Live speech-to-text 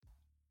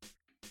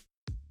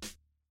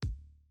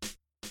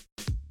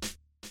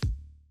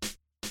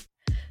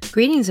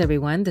Greetings,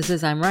 everyone. This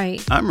is I'm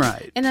Right. I'm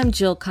Right. And I'm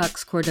Jill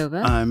Cox Cordova.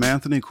 I'm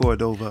Anthony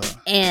Cordova.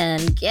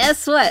 And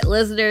guess what,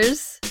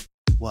 listeners?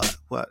 What?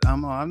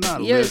 I'm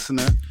not a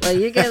listener. Well,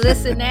 you're going to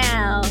listen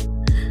now.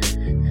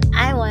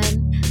 I won.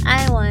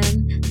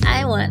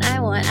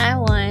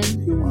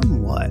 You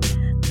won what?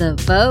 The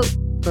vote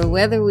for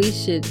whether we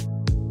should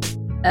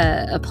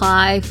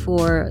apply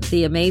for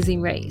the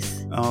Amazing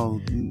Race.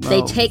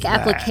 They take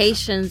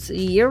applications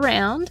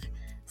year-round.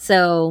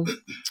 So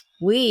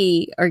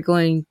we are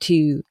going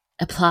to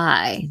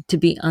apply to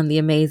be on the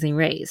Amazing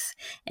Race.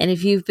 And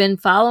if you've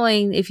heard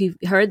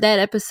that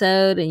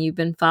episode and you've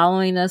been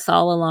following us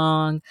all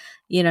along,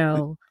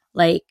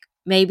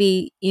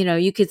 maybe,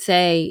 you could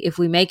say, if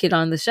we make it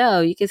on the show,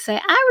 you could say,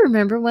 I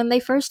remember when they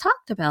first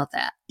talked about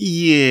that.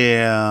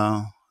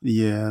 Yeah.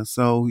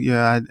 So,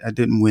 I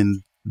didn't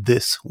win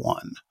this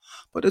one,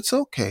 but it's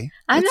okay.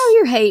 I know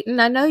you're hating.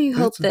 I know you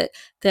hope that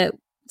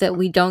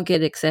we don't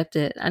get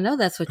accepted. I know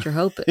that's what you're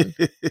hoping.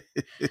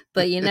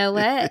 But you know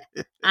what?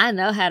 I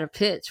know how to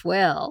pitch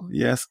well.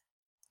 Yes,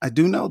 I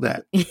do know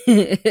that.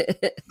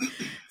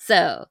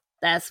 So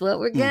that's what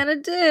we're going to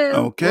do.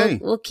 Okay.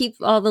 We'll keep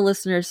all the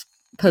listeners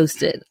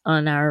posted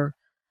on our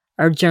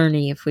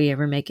journey if we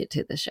ever make it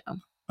to the show.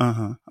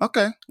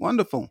 Okay,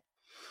 wonderful.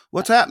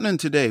 What's happening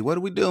today? What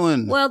are we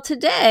doing? Well,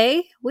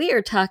 today we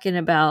are talking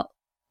about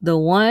the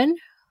one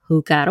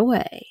who got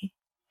away.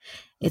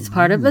 It's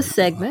part of a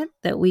segment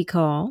that we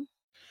call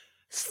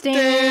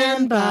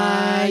Stand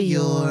by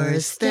Your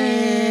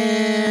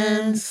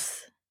Stance.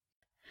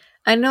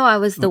 I know I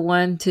was the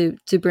one to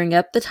bring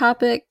up the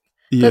topic,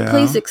 but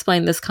please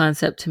explain this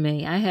concept to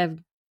me. I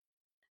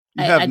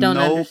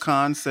don't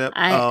concept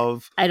I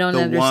don't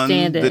the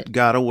understand one it. that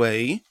got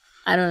away.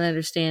 I don't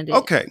understand it.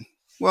 Okay,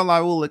 well, I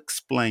will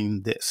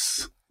explain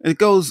this. It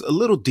goes a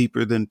little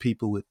deeper than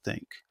people would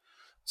think.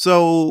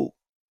 So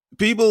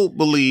people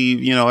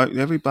believe,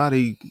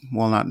 everybody,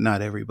 well,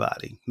 not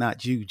everybody,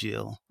 not you,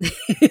 Jill,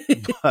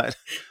 but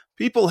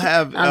people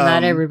have. I'm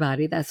not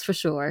everybody, that's for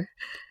sure.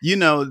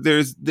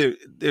 There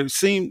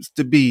seems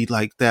to be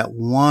like that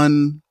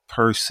one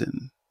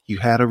person you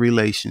had a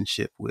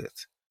relationship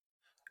with,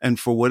 and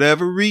for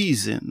whatever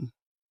reason,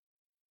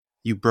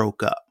 you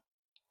broke up.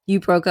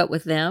 You broke up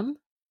with them?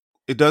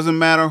 It doesn't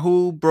matter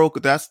who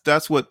broke.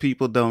 That's what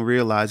people don't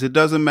realize. It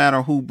doesn't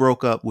matter who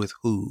broke up with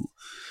whom.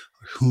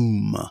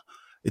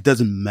 It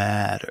doesn't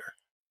matter.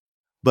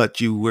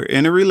 But you were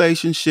in a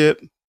relationship.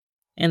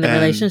 And the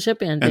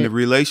relationship ended. And the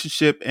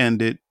relationship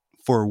ended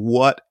for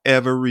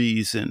whatever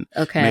reason.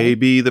 Okay.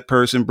 Maybe the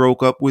person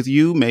broke up with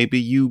you. Maybe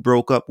you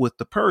broke up with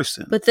the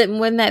person. But then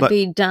wouldn't that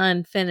be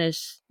done,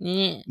 finished?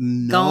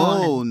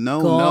 Gone.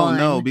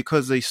 No.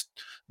 Because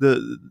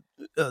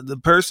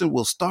the person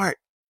will start,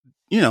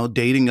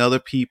 dating other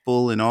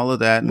people and all of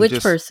that. And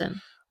Which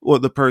person? Or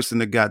the person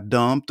that got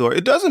dumped, or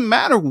it doesn't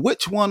matter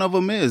which one of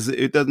them is.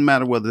 It doesn't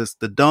matter whether it's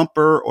the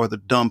dumper or the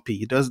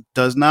dumpy. It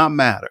does not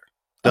matter.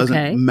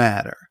 Doesn't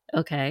matter.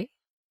 Okay.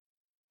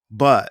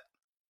 But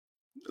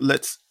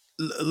let's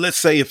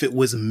say if it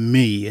was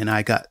me and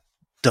I got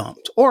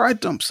dumped, or I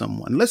dumped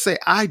someone. Let's say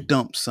I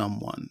dumped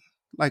someone,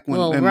 like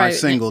in my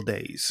single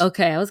days.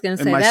 Okay, I was going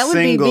to say that would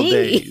be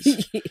me.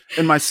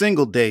 In my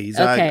single days,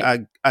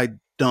 okay. I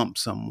dumped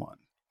someone.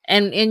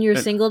 And in your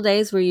single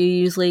days, were you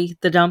usually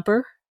the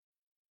dumper?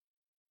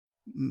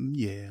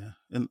 Yeah,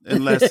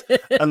 unless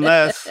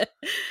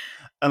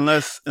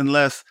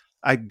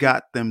I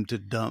got them to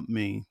dump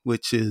me,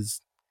 which is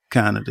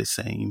kind of the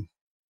same.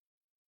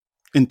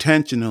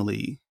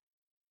 Intentionally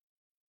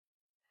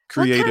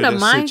created what kind of a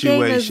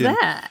situation game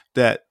is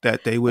that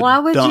they would. Why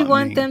would you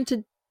want me. them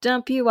to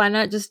dump you? Why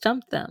not just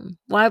dump them?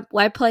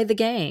 Why play the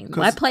game?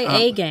 Why play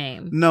a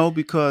game? No,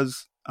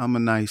 because I'm a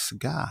nice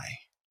guy.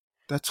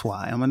 That's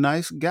why I'm a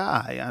nice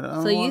guy. I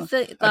didn't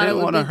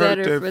want to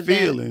hurt their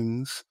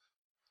feelings.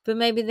 But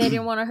maybe they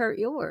didn't want to hurt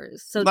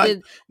yours. So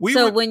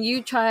when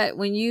you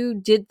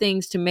did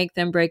things to make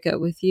them break up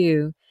with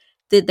you,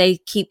 did they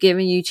keep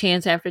giving you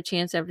chance after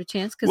chance after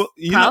chance? Because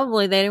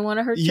probably they didn't want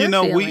to hurt your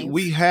feelings.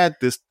 We had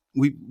this.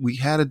 We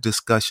had a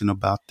discussion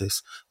about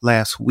this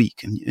last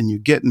week, and you're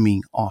getting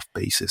me off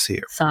basis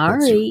here.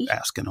 Sorry, you're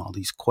asking all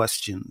these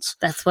questions.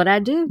 That's what I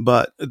do.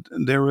 But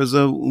there was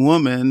a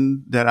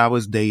woman that I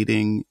was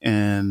dating,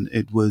 and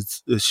it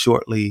was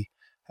shortly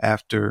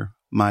after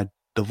my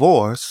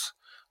divorce.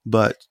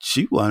 But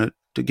she wanted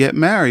to get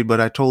married. But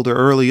I told her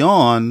early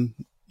on,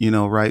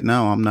 right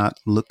now I'm not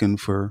looking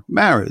for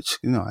marriage.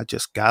 I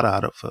just got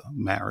out of a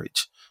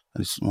marriage.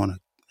 I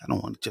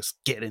don't want to just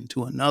get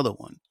into another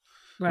one.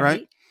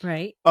 Right.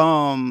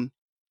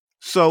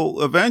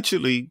 So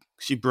eventually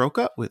she broke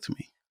up with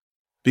me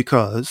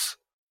because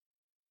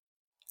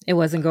it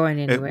wasn't going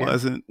anywhere. It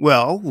wasn't.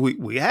 Well,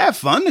 we had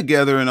fun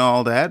together and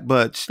all that,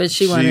 but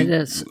she wanted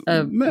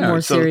a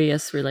more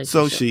serious relationship.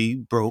 So she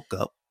broke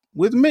up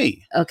with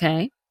me.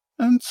 Okay.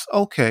 And it's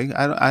okay.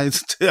 I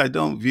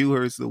don't view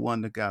her as the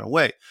one that got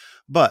away.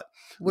 But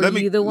were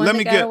you the one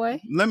that got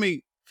away? Let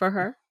me for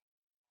her.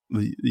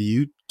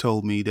 You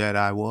told me that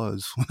I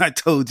was when I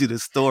told you the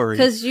story.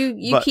 Because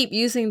you keep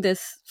using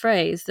this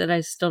phrase that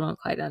I still don't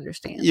quite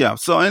understand. Yeah.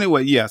 So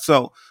anyway, yeah.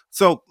 So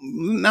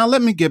now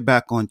let me get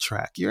back on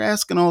track. You're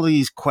asking all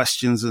these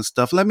questions and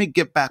stuff. Let me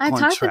get back on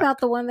track. I talked about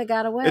the one that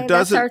got away.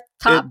 That's our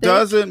topic. It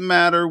doesn't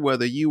matter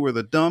whether you were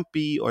the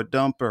dumpy or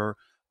dumper,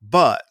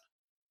 but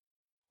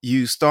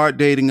you start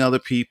dating other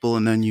people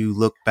and then you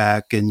look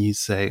back and you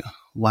say,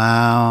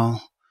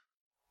 wow,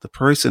 the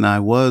person I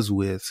was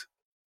with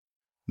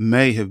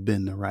may have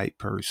been the right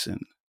person.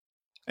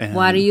 And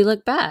why do you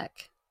look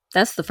back?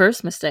 That's the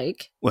first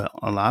mistake. Well,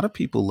 a lot of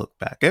people look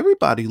back.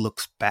 Everybody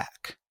looks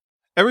back.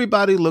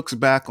 Everybody looks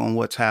back on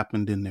what's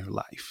happened in their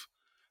life.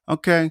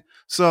 Okay.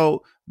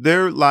 So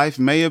their life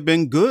may have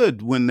been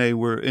good when they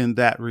were in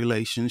that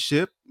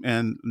relationship,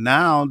 and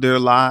now their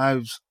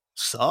lives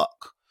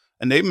suck.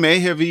 And they may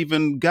have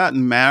even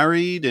gotten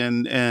married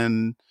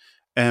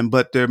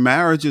but their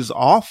marriage is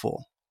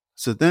awful.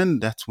 So then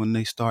that's when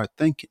they start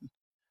thinking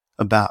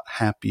about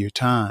happier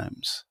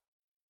times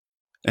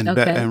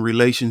and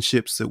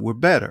relationships that were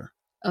better.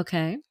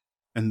 Okay.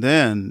 And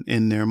then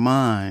in their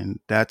mind,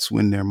 that's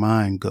when their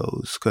mind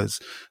goes, because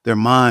their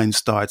mind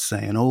starts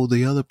saying, oh,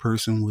 the other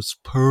person was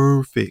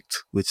perfect,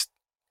 which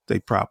they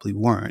probably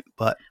weren't.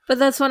 But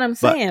that's what I'm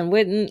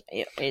saying.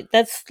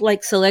 That's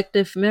like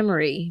selective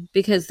memory,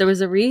 because there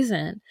was a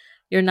reason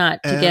you're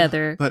not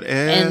together.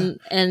 And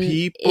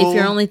people, if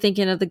you're only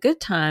thinking of the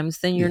good times,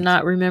 then you're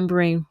not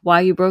remembering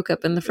why you broke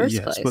up in the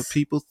first place. But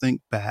people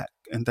think back,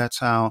 and that's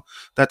how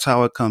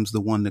it comes.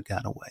 The one that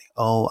got away.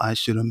 Oh, I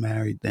should have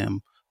married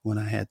them when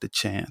I had the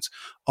chance.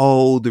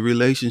 Oh, the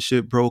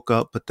relationship broke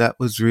up, but that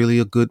was really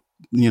a good,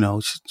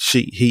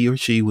 he or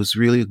she was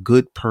really a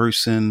good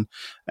person.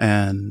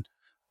 And,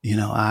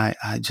 I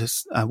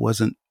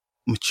wasn't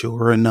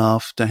mature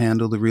enough to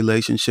handle the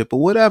relationship or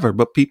whatever.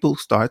 But people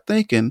start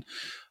thinking,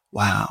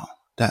 wow,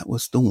 that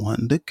was the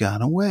one that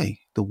got away.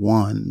 The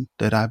one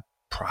that I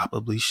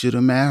probably should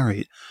have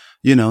married.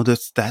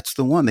 That's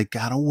the one that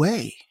got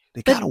away.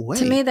 They got away.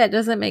 To me, that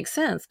doesn't make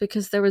sense,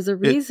 because there was a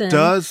reason. It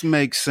does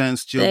make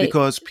sense, Jill,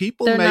 because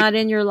they're not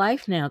in your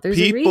life now. There's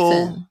a reason.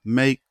 People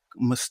make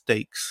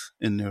mistakes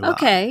in their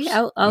lives.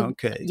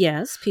 Okay.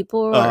 Yes,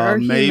 people are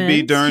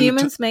maybe humans.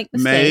 Humans make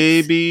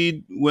mistakes.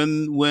 Maybe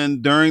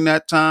when during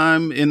that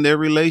time in their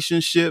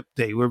relationship,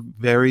 they were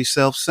very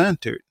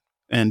self-centered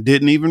and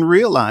didn't even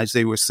realize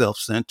they were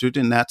self-centered,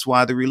 and that's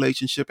why the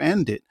relationship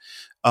ended.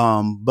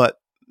 But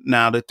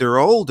now that they're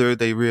older,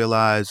 they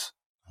realize,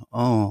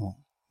 oh,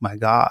 my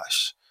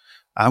gosh,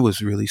 I was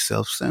really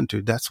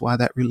self-centered. That's why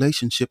that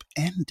relationship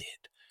ended.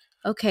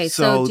 Okay,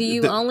 so do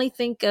you only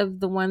think of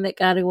the one that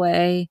got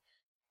away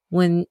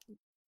when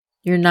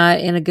you're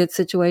not in a good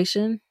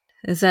situation?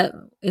 Is that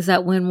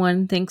when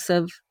one thinks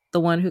of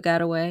the one who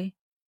got away?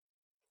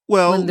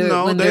 Well,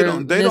 no, they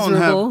don't. They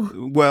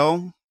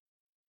miserable?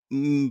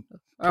 don't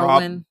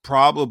have.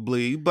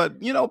 Probably,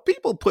 but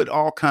people put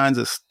all kinds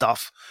of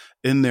stuff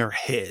in their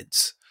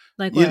heads.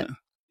 Like what?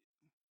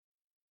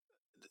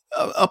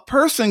 A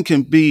person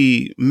can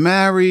be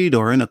married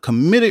or in a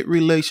committed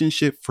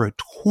relationship for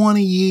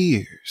 20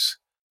 years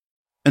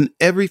and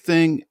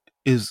everything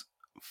is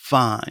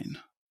fine.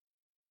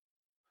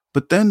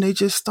 But then they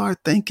just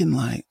start thinking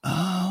like,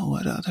 wow,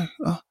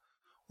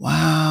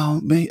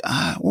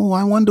 I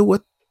wonder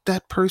what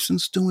that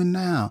person's doing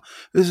now.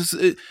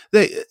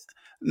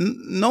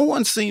 No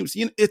one seems,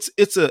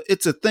 it's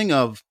a thing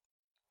of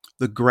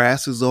the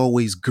grass is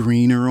always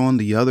greener on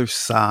the other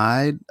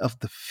side of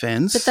the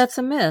fence. But that's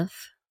a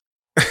myth.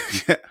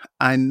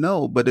 I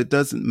know, but it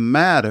doesn't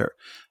matter.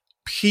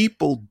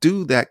 People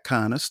do that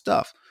kind of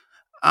stuff.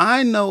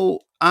 I know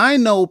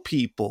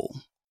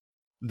people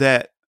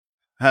that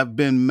have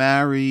been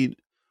married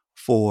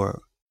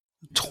for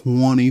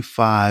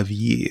 25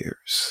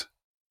 years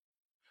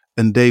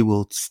and they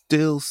will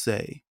still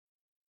say,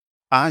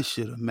 I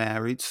should have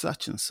married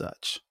such and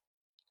such.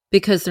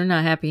 Because they're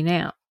not happy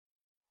now.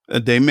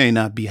 They may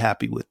not be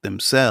happy with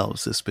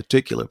themselves. This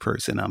particular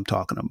person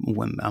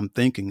when I'm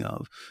thinking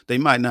of, they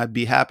might not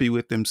be happy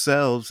with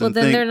themselves. Well,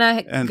 then they're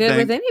not good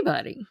with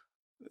anybody.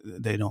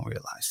 They don't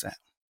realize that.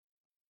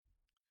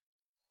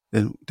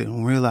 They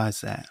don't realize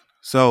that.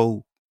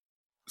 So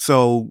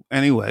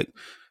anyway,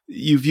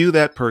 you view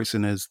that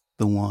person as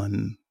the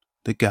one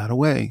that got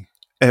away.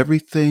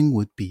 Everything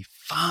would be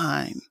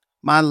fine.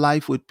 My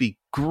life would be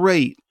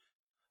great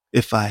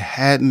if I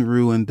hadn't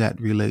ruined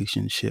that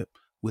relationship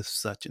with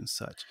such and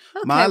such.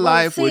 Okay, my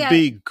life would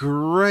be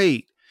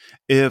great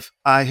if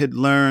I had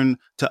learned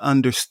to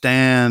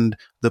understand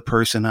the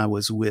person I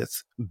was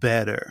with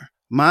better.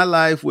 My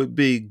life would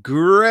be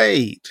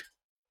great,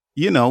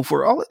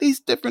 for all of these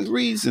different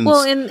reasons.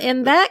 Well,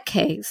 in that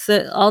case,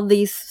 all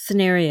these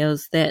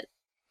scenarios that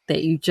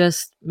you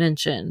just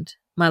mentioned,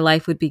 my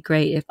life would be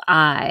great if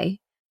I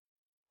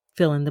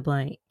fill in the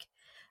blank.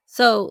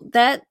 So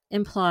that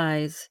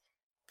implies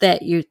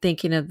that you're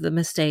thinking of the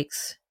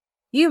mistakes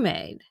you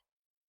made.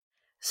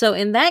 So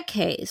in that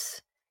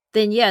case,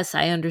 then yes,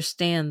 I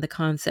understand the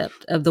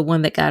concept of the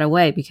one that got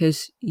away,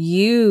 because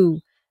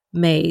you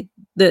made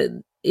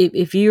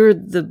if you're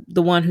the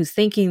one who's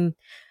thinking,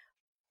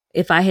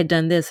 if I had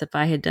done this, if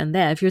I had done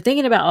that, if you're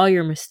thinking about all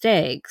your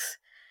mistakes,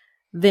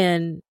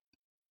 then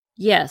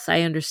yes,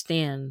 I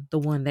understand the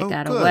one that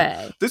got good.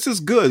 away. This is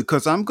good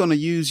because I'm going to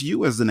use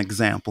you as an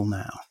example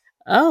now.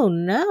 Oh,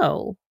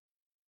 no.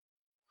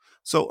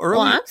 So early.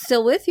 Well, I'm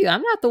still with you.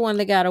 I'm not the one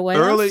that got away.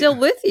 I'm still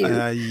with you.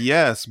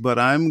 Yes, but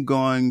I'm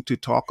going to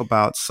talk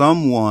about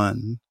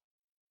someone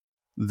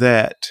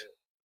that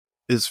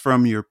is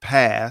from your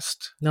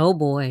past. Oh,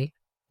 boy.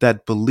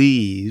 That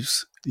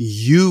believes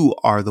you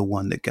are the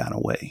one that got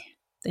away.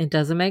 It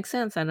doesn't make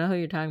sense. I know who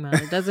you're talking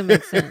about. It doesn't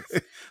make sense.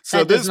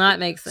 That does not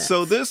make sense.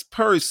 So this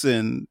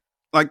person,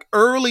 like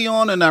early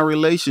on in our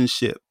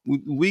relationship,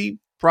 we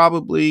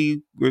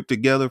probably were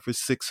together for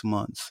 6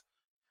 months.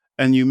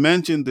 And you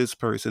mentioned this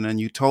person and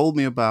you told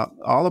me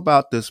all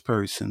about this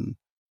person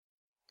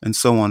and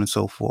so on and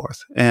so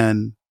forth.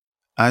 And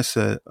I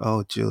said,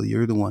 oh, Jill,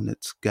 you're the one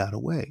that's got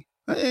away.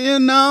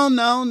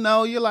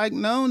 No. You're like,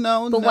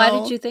 no. But why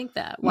did you think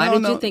that? Why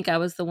did you think I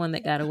was the one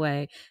that got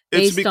away?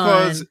 It's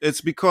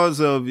because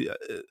of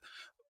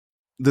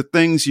the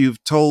things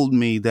you've told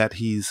me that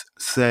he's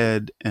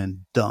said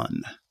and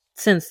done.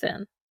 Since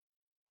then?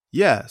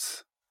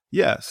 Yes.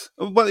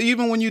 But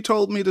even when you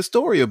told me the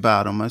story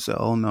about him, I said,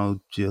 oh,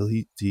 no, Jill,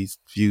 he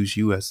views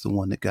you as the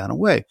one that got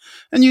away.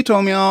 And you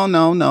told me, oh,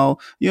 no,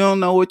 you don't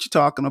know what you're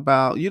talking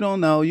about. You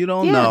don't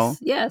know.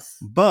 Yes.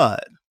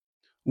 But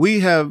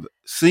we have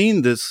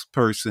seen this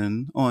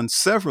person on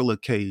several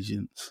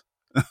occasions,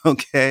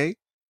 okay?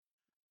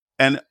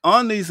 And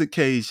on these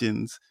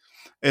occasions,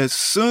 as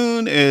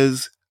soon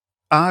as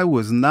I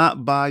was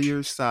not by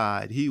your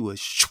side, he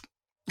was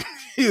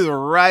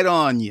right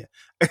on you.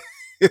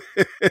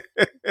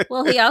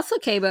 Well, he also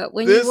came up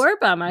when you were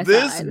by my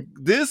side.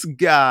 This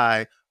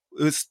guy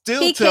is still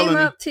he came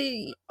up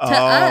to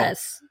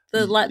us.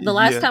 The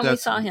last time we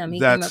saw him, he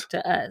came up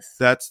to us.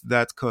 That's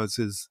because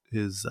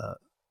his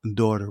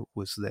daughter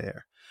was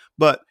there.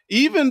 But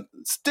even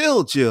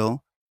still,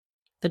 Jill,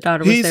 the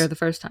daughter was there the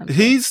first time.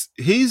 He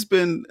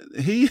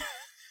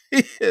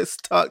has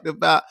talked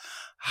about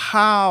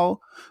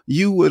how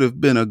you would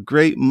have been a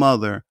great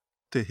mother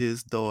to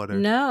his daughter.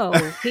 No,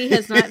 he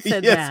has not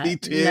said yes, that. He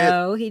did.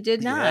 No, he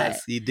did not.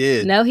 Yes, he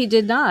did. No, he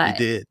did not.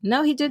 He did.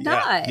 No, he did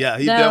not. Yeah,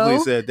 he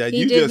definitely said that.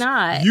 He did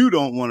not. You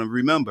don't want to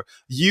remember.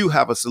 You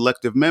have a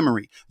selective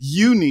memory.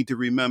 You need to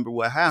remember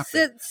what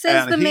happened.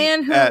 Says the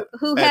man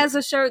who has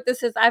a shirt that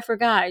says, I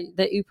forgot,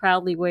 that you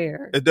proudly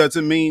wear. It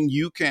doesn't mean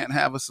you can't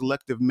have a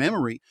selective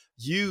memory.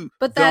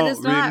 But that is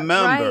not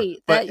right.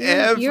 But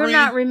you're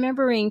not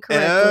remembering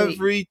correctly.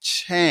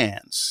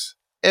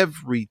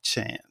 Every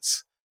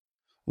chance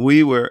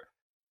we were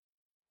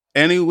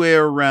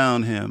anywhere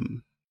around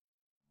him,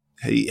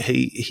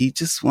 he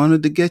just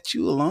wanted to get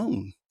you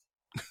alone.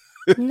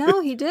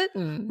 No, he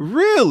didn't.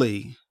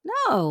 Really?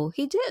 No,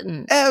 he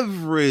didn't.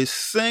 Every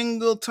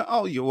single time.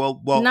 Oh, you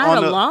well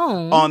not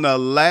alone. On the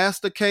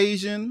last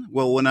occasion,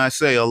 well, when I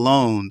say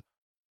alone,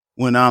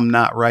 when I'm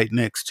not right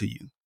next to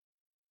you.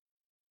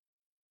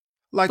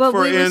 Like but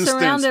for we instance, were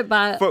surrounded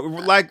by for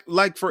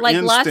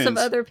instance, lots of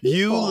other people.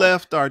 You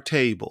left our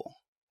table,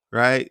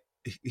 right?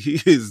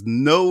 He is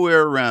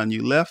nowhere around.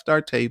 You left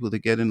our table to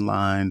get in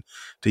line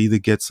to either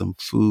get some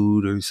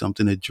food or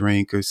something to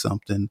drink or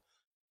something,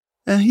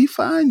 and he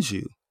finds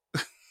you.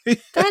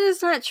 That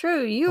is not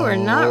true. You are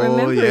not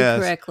remembering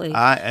correctly.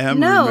 I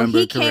am. No,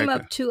 he came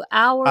up to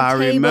our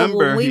table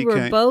when we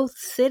were both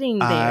sitting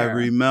there. I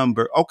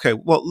remember. Okay,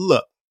 well,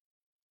 look,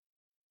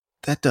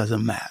 that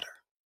doesn't matter.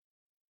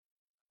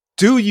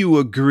 Do you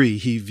agree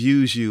he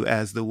views you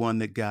as the one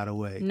that got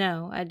away?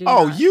 No, I do not.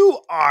 Oh, you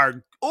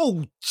are.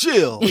 Oh,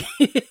 Jill. No,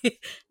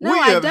 we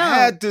I have don't.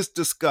 had this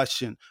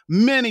discussion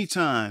many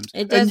times.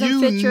 It doesn't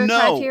fit your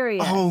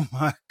criteria. Oh,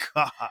 my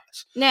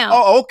gosh. Now.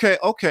 Oh, okay.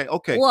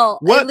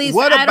 Well, at least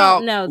I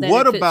don't know that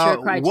it fits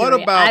your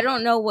criteria. I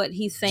don't know what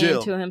he's saying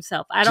Jill, to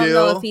himself. I don't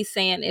know if he's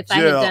saying if I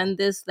had done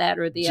this, that,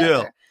 or the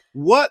other.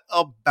 What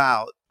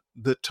about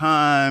the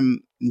time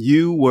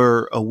you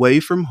were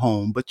away from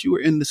home, but you were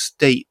in the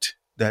state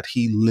that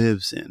he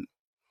lives in,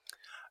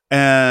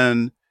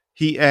 and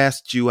he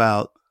asked you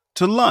out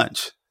to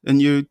lunch, and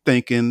you're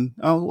thinking,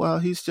 oh, well,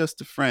 he's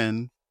just a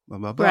friend, blah,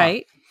 blah, blah.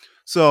 Right.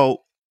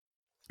 So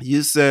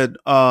you said,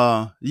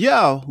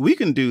 yeah, we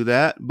can do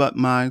that, but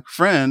my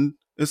friend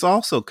is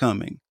also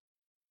coming.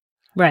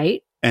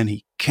 Right. And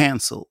he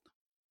canceled.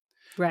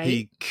 Right.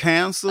 He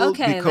canceled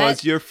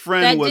because your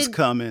friend was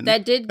coming.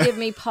 That did give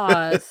me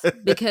pause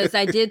because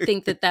I did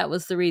think that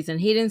was the reason.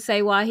 He didn't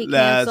say why he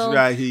canceled.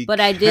 That's right. But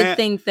I did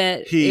think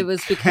that it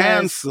was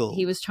because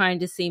he was trying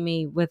to see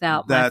me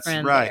without my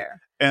friend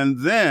there.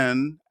 And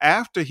then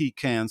after he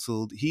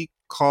canceled, he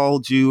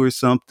called you or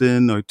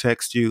something or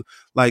texted you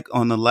like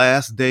on the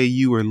last day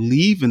you were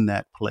leaving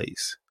that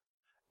place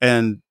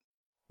and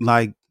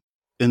like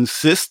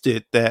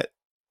insisted that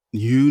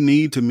you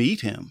need to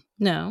meet him.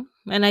 No,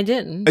 and I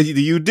didn't.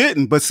 You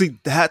didn't. But see,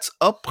 that's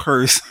a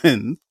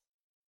person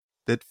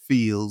that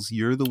feels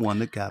you're the one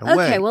that got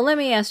away. Okay, well, let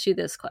me ask you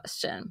this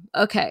question.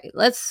 Okay,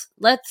 let's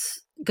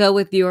go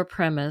with your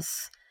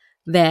premise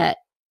that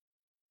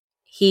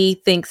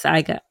he thinks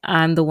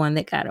I'm the one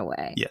that got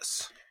away.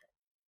 Yes.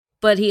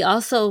 But he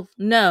also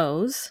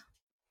knows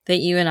that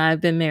you and I have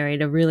been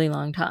married a really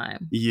long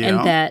time. Yeah.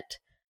 And that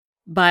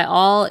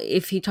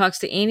if he talks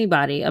to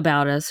anybody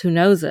about us who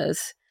knows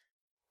us,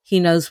 he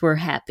knows we're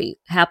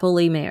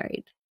happily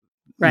married.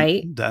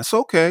 Right? That's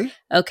okay.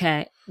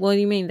 Okay. What do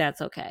you mean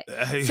that's okay?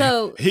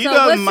 So he so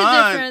doesn't what's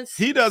mind. The difference?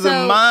 He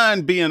doesn't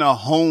mind being a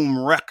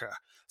home wrecker.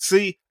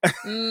 See,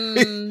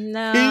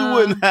 no. He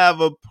wouldn't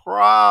have a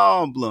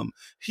problem.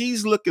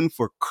 He's looking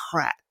for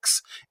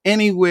cracks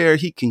anywhere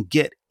he can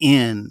get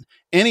in,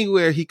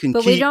 anywhere he can.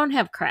 But we don't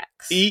have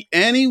cracks.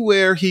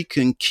 Anywhere he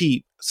can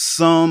keep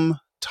some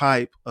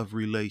type of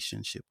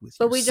relationship with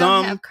you. But we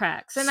don't have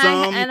cracks. And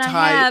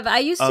I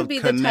used to be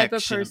the type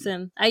of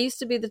person. I used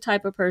to be the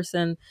type of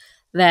person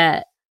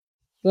that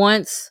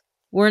once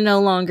we're no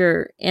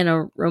longer in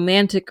a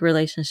romantic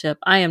relationship,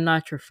 I am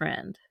not your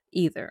friend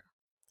either.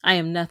 I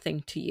am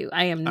nothing to you.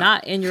 I am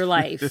not in your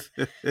life.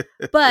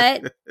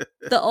 But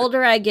the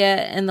older I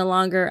get and the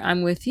longer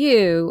I'm with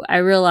you, I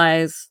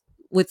realize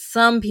with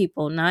some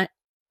people, not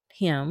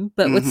him,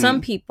 but with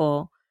some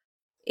people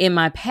in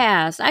my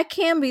past, I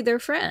can be their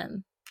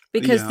friend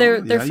because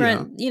they're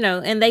friend, you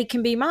know, and they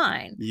can be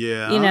mine.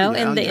 Yeah. You know,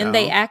 and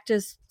they act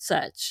as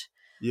such.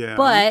 Yeah.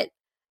 But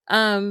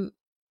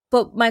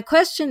my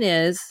question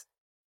is,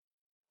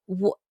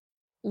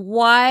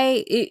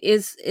 why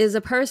is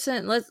a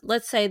person,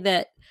 let's say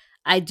that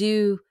I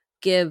do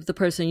give the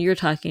person you're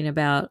talking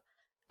about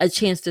a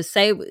chance to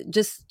say,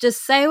 just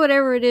say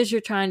whatever it is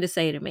you're trying to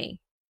say to me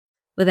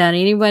without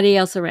anybody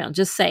else around.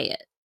 Just say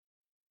it.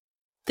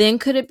 Then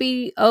could it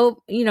be,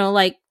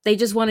 like they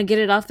just want to get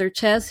it off their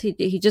chest?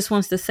 He just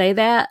wants to say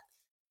that.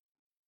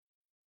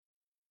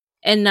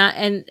 And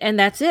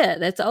that's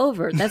it. That's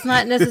over. That's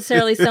not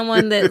necessarily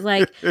someone that's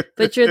like,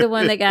 but you're the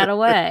one that got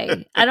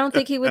away. I don't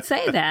think he would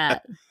say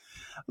that.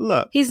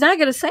 Look, he's not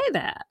going to say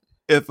that.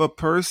 If a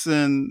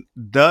person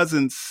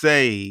doesn't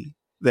say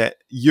that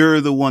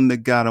you're the one that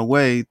got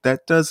away,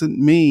 that doesn't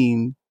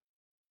mean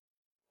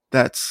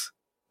they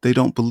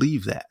don't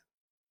believe that.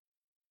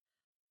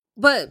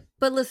 But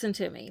listen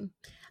to me.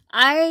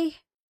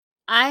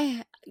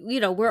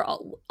 We're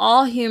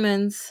all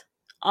humans.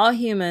 All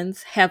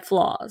humans have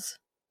flaws,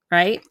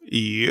 right?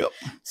 Yep.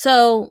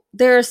 So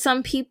there are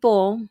some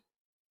people,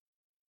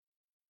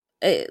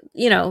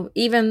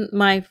 even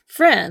my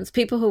friends,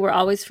 people who were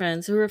always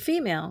friends, who were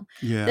female,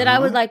 that I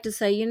would like to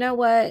say, you know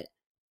what?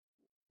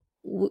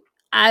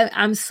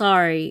 I'm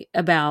sorry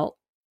about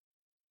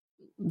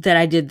that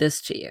I did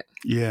this to you.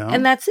 Yeah.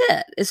 And that's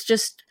it. It's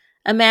just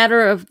a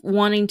matter of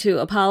wanting to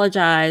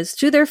apologize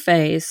to their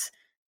face,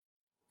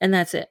 and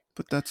that's it.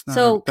 But that's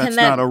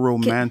not a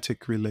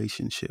romantic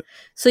relationship.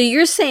 So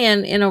you're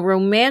saying in a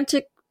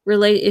romantic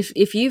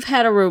if you've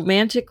had a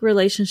romantic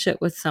relationship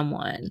with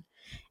someone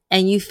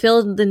and you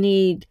feel the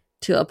need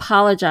to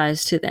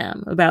apologize to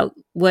them about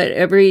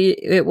whatever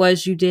it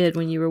was you did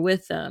when you were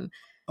with them,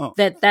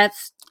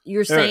 that's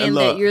you're saying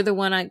that you're the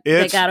one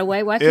that got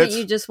away. Why can't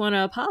you just want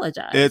to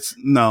apologize?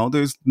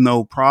 There's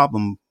no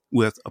problem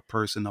with a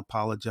person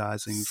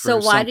apologizing for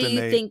something. So why do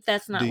you think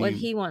that's not what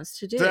he wants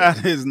to do?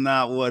 That is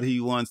not what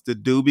he wants to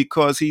do,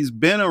 because he's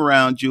been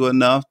around you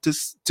enough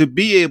to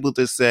be able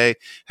to say,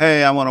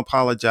 hey, I want to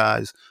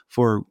apologize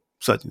for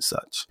such and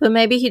such. But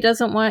maybe he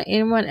doesn't want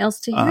anyone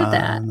else to hear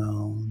that.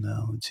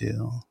 No,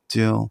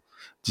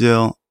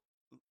 Jill.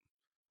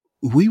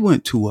 We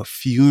went to a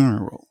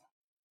funeral.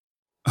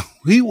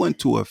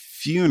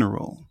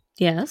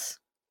 Yes.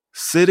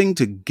 Sitting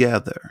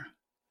together.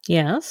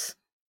 Yes.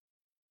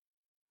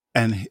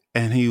 And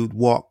he would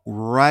walk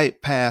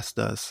right past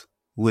us,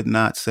 would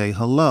not say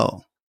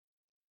hello.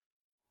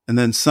 And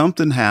then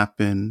something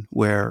happened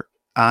where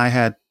I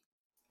had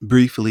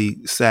briefly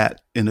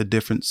sat in a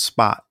different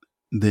spot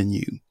than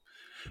you.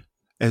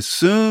 As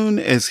soon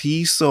as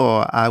he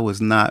saw I was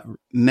not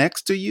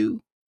next to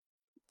you,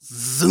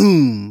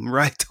 zoom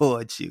right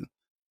towards you.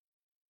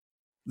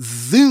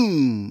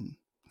 Zoom.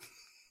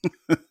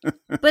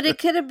 But it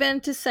could have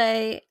been to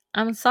say,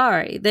 I'm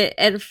sorry. That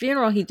at a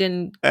funeral, he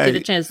didn't get a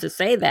chance to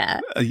say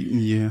that.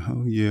 Yeah,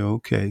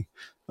 okay.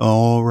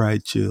 All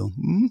right, Jill.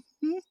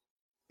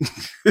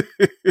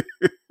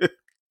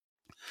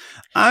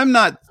 I'm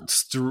not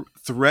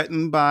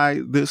threatened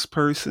by this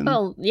person.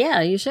 Well,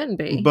 yeah, you shouldn't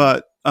be.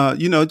 But,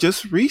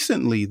 just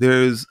recently,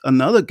 there's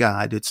another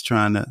guy that's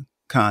trying to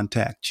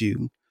contact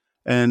you.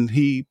 And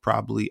he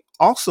probably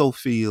also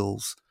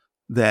feels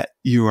that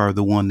you are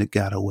the one that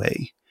got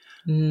away.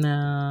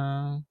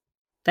 No.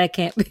 That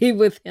can't be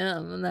with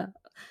him.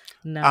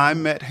 No. I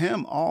met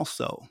him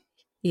also.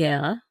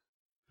 Yeah.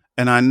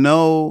 And I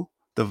know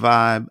the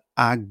vibe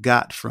I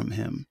got from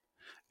him.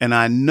 And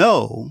I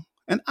know,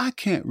 and I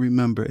can't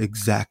remember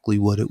exactly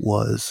what it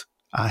was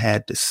I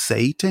had to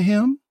say to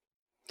him,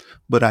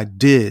 but I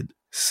did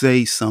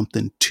say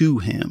something to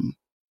him.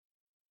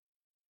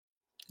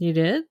 You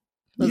did?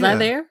 Was I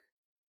there?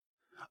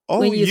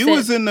 Oh, you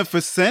was in the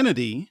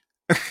vicinity.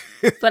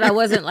 But I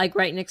wasn't like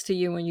right next to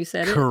you when you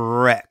said it?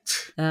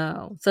 Correct.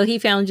 Oh, so he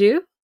found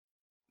you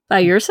by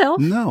yourself?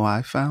 No,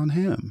 I found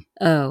him.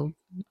 Oh,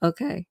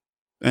 Okay.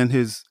 And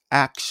his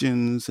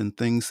actions and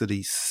things that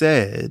he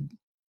said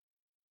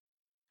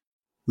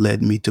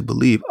led me to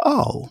believe,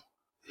 oh,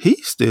 he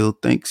still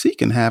thinks he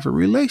can have a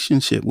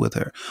relationship with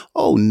her.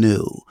 Oh,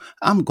 no,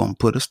 I'm going to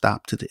put a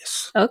stop to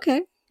this.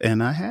 Okay.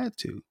 And I had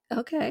to.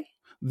 Okay.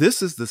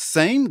 This is the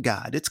same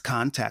guy that's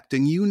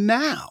contacting you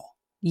now.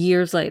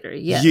 Years later,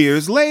 yes.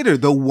 Years later,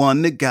 the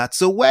one that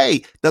got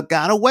away.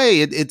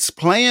 It's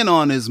playing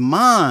on his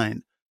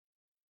mind.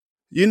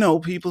 You know,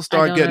 people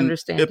start getting.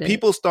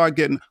 People start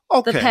getting.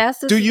 Okay. The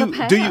past is the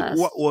past.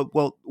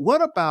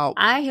 What about?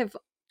 I have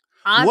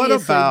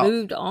obviously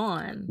moved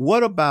on.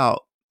 What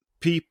about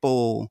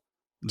people?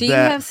 Do you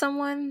have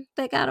someone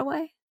that got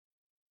away?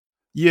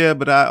 Yeah,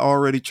 but I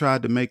already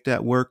tried to make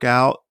that work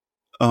out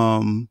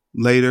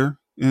later,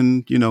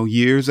 and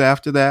years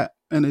after that,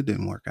 and it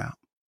didn't work out.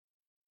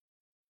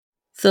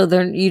 So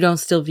then you don't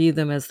still view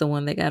them as the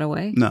one that got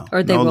away? No.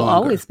 Or they will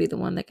always be the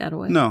one that got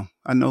away? No,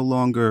 I no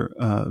longer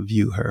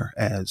view her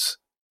as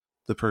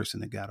the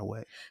person that got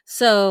away.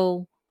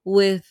 So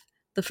with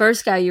the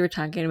first guy you were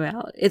talking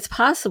about, it's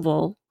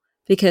possible,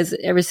 because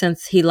ever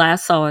since he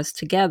last saw us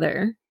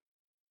together,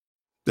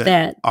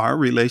 that our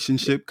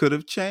relationship could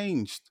have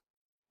changed.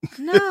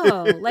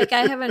 No, like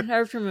I haven't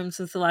heard from him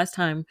since the last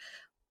time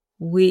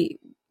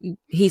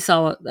he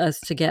saw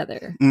us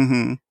together.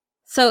 Mm-hmm.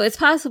 So it's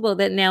possible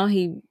that now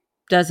he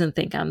doesn't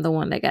think I'm the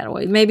one that got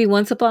away. Maybe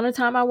once upon a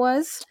time I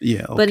was.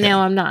 Yeah, okay. But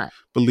now I'm not.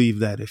 Believe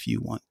that if you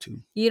want to.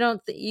 You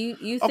don't.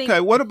 You think? Okay.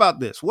 What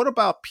about this? What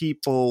about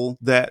people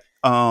that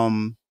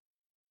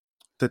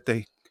that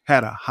they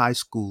had a high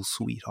school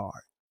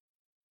sweetheart?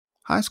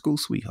 High school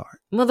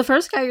sweetheart. Well, the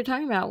first guy you're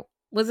talking about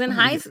was in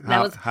high school.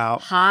 That was high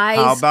school.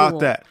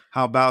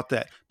 How about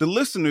that? The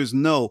listeners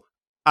know.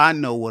 I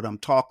know what I'm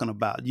talking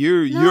about.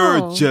 You're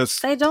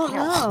just. They don't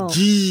know.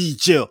 Gee,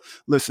 Jill.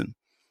 Listen.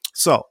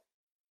 So,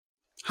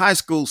 high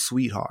school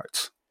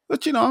sweethearts.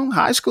 But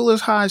high school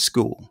is high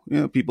school.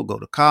 People go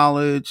to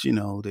college.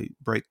 They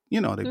break. They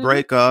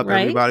break up.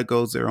 Right. Everybody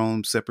goes their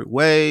own separate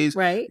ways.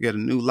 Right. Get a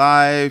new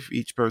life.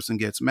 Each person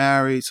gets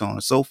married. So on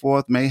and so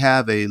forth. May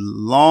have a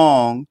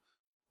long,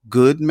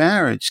 good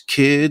marriage.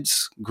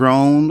 Kids,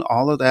 grown,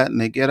 all of that, and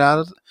they get out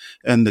of.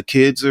 And the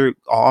kids are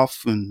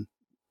off and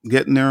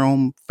getting their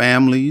own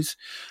families,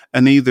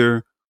 and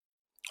either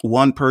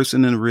one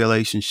person in a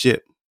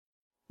relationship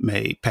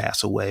may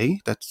pass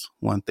away. That's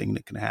one thing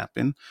that can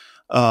happen.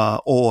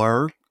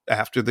 Or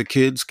after the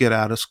kids get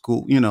out of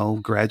school,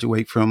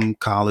 graduate from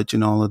college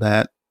and all of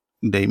that,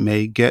 they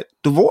may get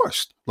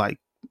divorced, like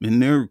in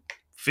their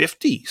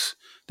 50s.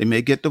 They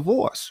may get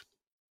divorced.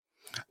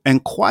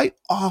 And quite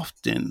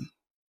often,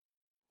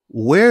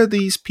 where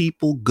these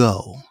people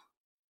go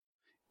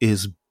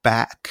is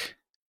back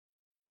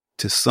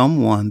to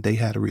someone they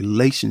had a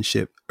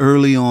relationship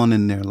early on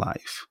in their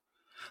life.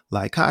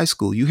 Like high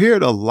school. You hear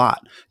it a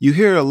lot. You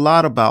hear a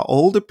lot about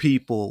older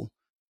people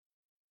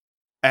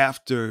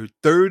after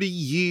 30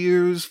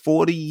 years,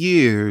 40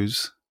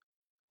 years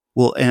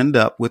will end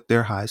up with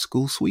their high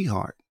school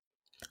sweetheart.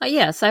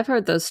 Yes, I've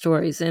heard those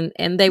stories. And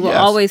they will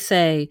always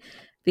say,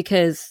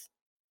 because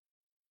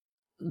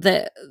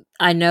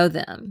I know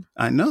them.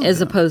 As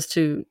opposed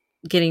to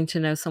getting to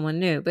know someone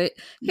new. But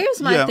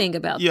here's my thing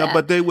about that. Yeah,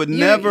 but they would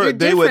never. You're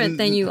different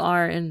than you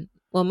are in.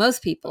 Well,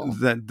 most people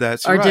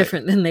that's are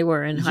different than they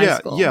were in high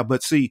school. Yeah,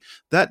 but see,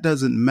 that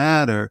doesn't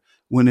matter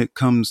when it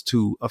comes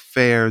to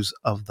affairs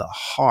of the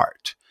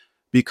heart,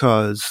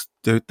 because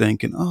they're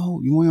thinking, oh,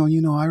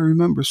 well, I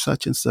remember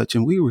such and such,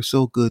 and we were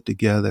so good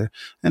together.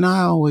 And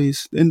I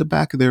always, in the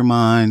back of their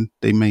mind,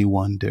 they may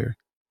wonder,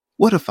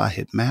 what if I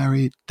had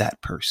married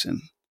that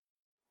person?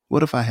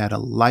 What if I had a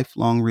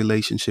lifelong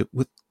relationship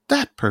with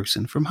that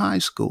person from high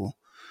school?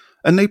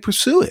 And they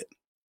pursue it.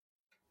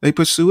 They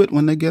pursue it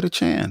when they get a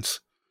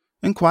chance.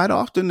 And quite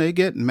often they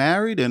get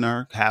married and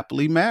are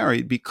happily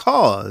married,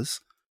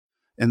 because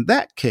in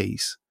that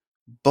case,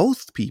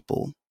 both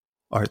people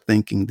are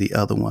thinking the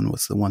other one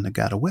was the one that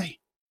got away.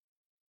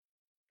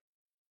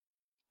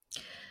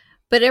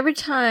 But every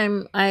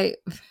time I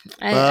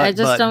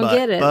just don't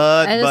get it.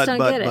 I just don't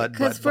get it.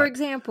 Because, for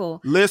example,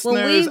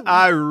 listeners,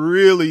 I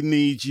really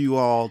need you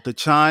all to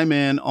chime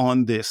in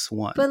on this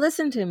one. But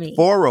listen to me.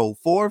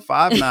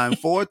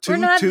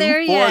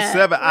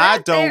 404-594-2247. I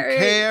don't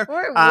care.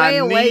 We're way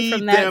away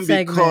from that them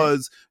segment.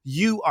 Because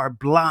you are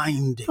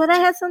blinded. But I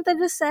had something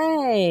to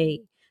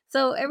say.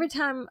 So every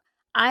time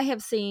I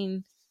have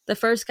seen the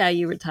first guy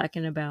you were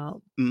talking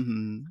about,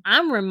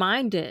 I'm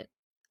reminded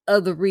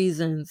of the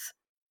reasons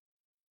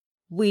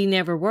we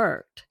never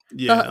worked.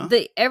 Yeah.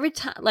 Every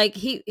time, like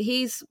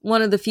he's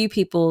one of the few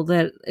people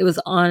that it was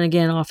on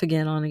again, off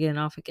again, on again,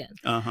 off again.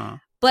 Uh-huh.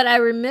 But I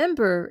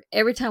remember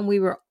every time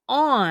we were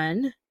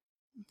on.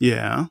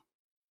 Yeah.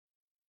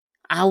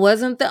 I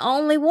wasn't the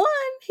only one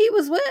he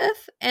was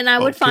with, and I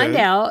would find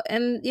out,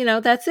 and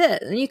that's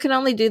it. And you can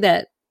only do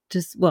that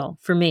to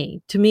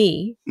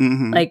me,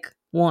 like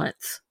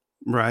once.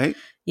 Right.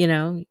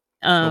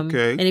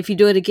 Okay. And if you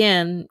do it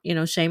again,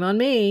 shame on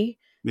me.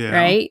 Yeah.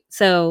 Right.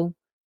 So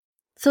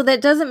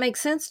that doesn't make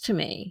sense to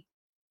me.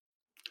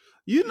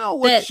 You know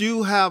what?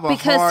 You have a hard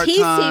because time.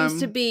 he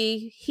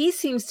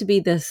seems to be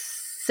the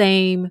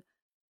same,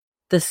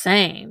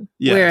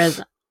 yes.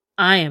 whereas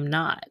I am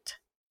not.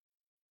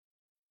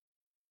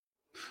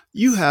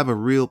 You have a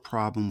real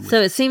problem with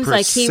so it seems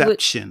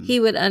perception. Like he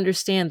would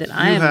understand that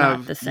I am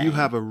not the same. You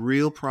have a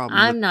real problem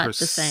I'm with not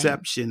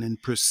perception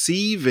and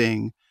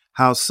perceiving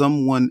how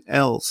someone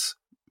else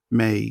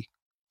may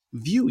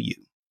view you.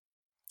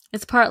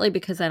 It's partly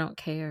because I don't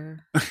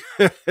care.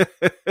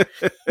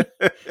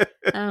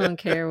 I don't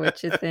care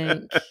what you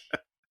think.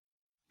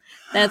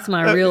 That's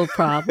my real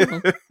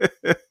problem.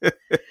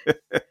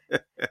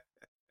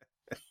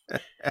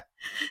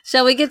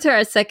 Shall we get to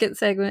our second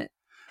segment?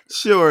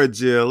 Sure,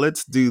 Jill.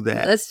 Let's do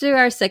that. Let's do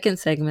our second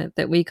segment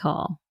that we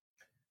call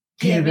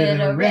Give it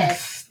a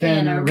rest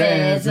and a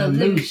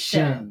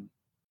resolution.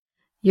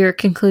 Your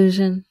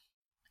conclusion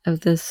of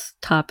this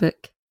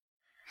topic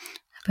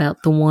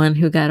about the one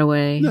who got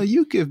away. No,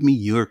 you give me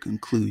your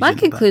conclusion. My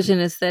conclusion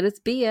is that it's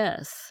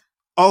BS.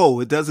 Oh,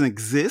 it doesn't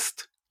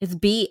exist? It's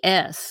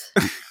BS.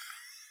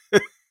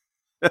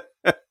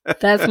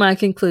 That's my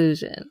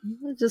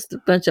conclusion. Just a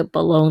bunch of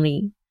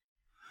baloney.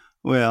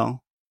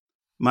 Well,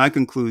 my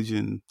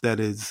conclusion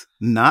that it's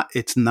not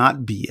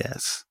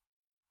BS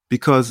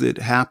because it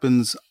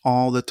happens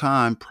all the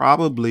time.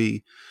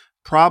 Probably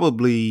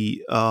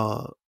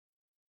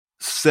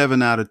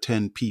 7 out of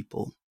 10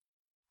 people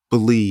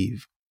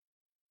believe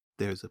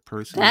there's a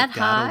person that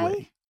got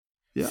away.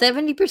 Yeah.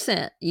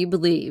 70% you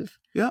believe.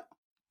 Yep.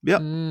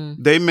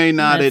 They may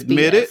not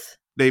admit it.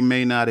 They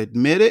may not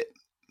admit it,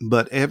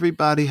 but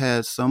everybody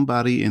has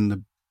somebody in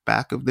the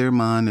back of their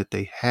mind that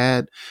they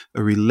had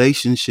a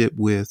relationship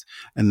with,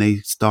 and they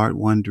start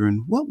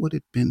wondering, what would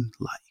it have been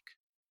like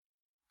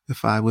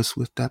if I was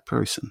with that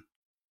person?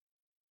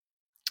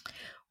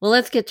 Well,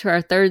 let's get to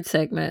our third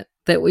segment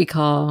that we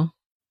call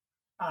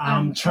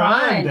I'm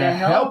trying to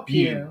help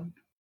you.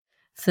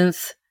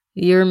 Since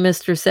you're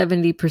Mr.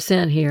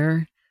 70%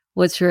 here,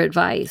 what's your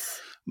advice?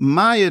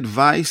 My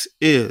advice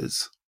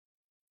is,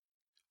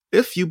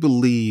 if you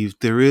believe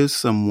there is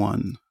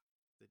someone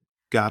that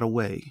got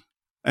away,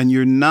 and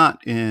you're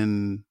not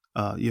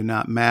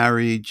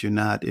married, you're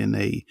not in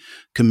a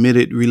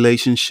committed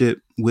relationship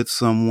with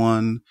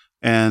someone,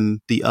 and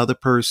the other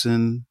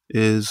person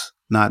is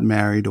not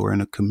married or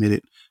in a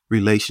committed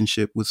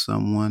relationship with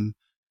someone,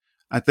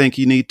 I think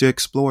you need to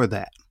explore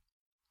that.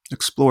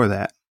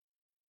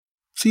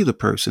 See the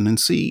person and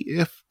see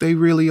if they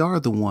really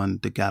are the one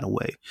that got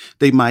away.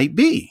 They might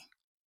be.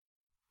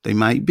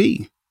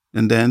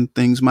 And then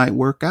things might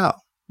work out.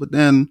 But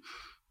then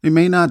they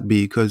may not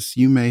be, because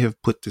you may have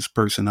put this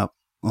person up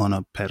on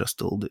a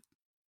pedestal that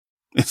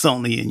it's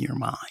only in your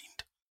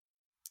mind.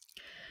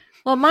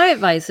 Well, my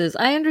advice is,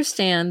 I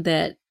understand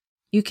that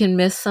you can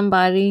miss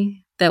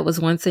somebody that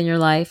was once in your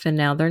life and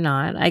now they're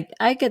not. I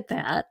get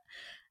that.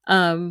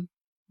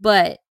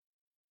 But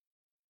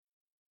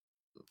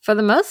for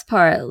the most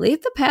part,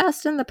 leave the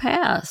past in the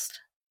past.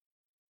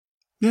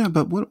 Yeah,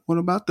 but what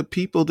about the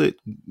people that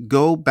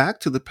go back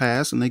to the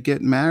past and they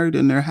get married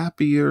and they're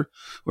happier,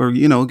 or,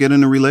 get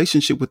in a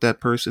relationship with that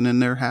person and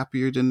they're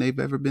happier than they've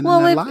ever been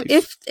in their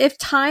life? If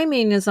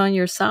timing is on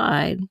your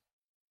side,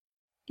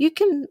 you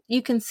can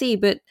see,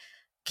 but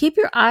keep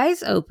your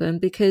eyes open,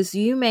 because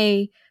you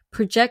may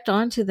project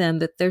onto them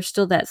that they're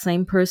still that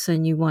same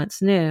person you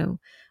once knew,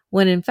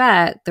 when in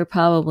fact they're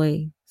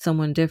probably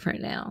someone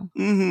different now.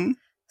 Mm-hmm.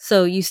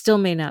 So you still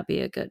may not be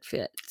a good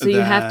fit. So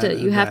you have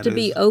to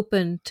be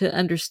open to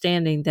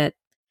understanding that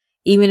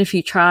even if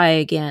you try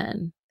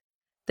again,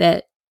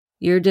 that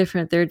you're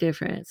different, they're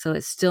different. So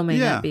it still may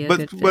not be a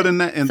good fit. But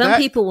some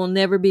people will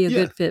never be a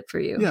good fit for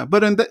you. Yeah,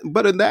 but in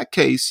that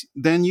case,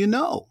 then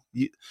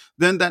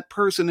then that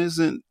person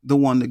isn't the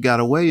one that got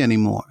away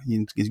anymore.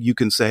 You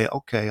can say,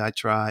 okay, I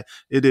tried,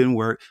 it didn't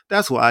work.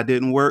 That's why I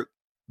didn't work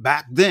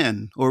back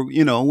then, or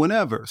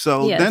whenever.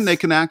 So then they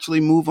can actually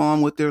move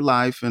on with their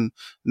life and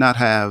not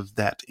have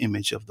that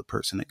image of the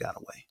person that got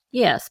away.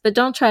 Yes, but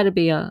don't try to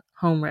be a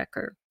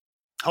homewrecker.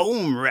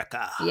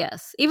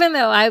 Yes, even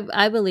though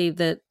I believe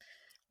that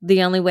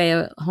the only way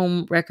a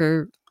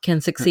homewrecker can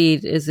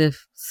succeed is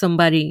if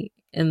somebody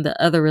in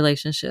the other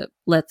relationship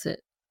lets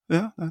it.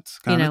 Yeah, that's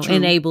kind of true.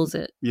 Enables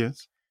it.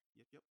 Yes.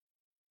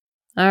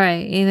 All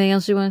right. Anything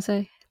else you want to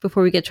say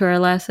before we get to our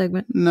last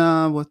segment?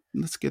 No,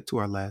 let's get to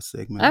our last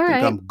segment. I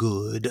think I'm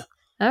good.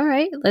 All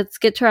right. Let's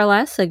get to our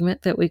last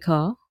segment that we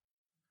call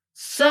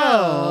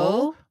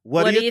So,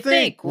 what do you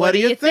think? What do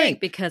you think?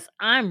 Because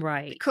I'm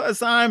right.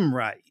 Because I'm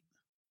right.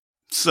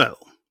 So,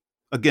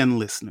 again,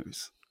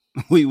 listeners,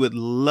 we would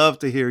love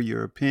to hear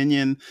your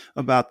opinion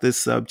about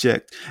this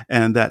subject.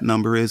 And that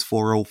number is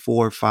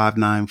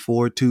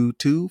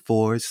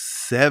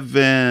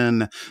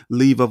 404-594-2247.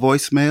 Leave a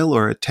voicemail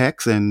or a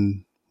text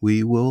and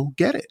we will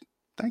get it.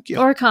 Thank you.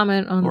 Or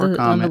comment on the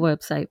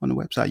website. On the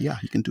website, yeah,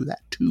 you can do that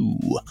too.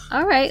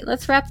 All right,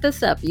 let's wrap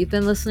this up. You've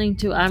been listening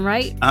to I'm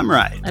Right. I'm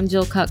Right. I'm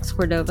Jill Cox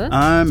Cordova.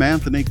 I'm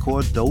Anthony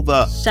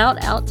Cordova.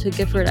 Shout out to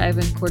Gifford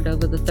Ivan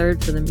Cordova III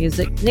for the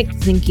music, Nick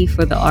Zinke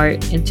for the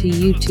art, and to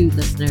you two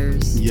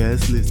listeners.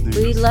 Yes, listeners.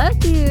 We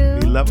love you.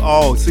 We love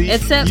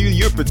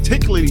you're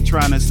particularly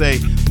trying to say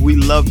we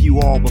love you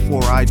all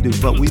before I do,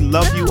 but we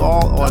love you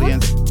all,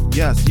 audience.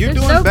 Yes, you're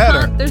doing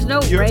better. There's no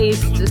race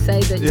to say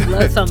that you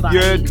love somebody.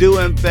 You're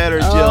doing better,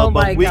 Jill,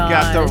 but we gosh.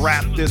 got to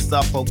wrap this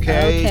up,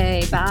 okay?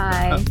 Okay,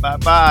 bye.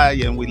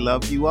 Bye-bye, and we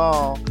love you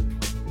all.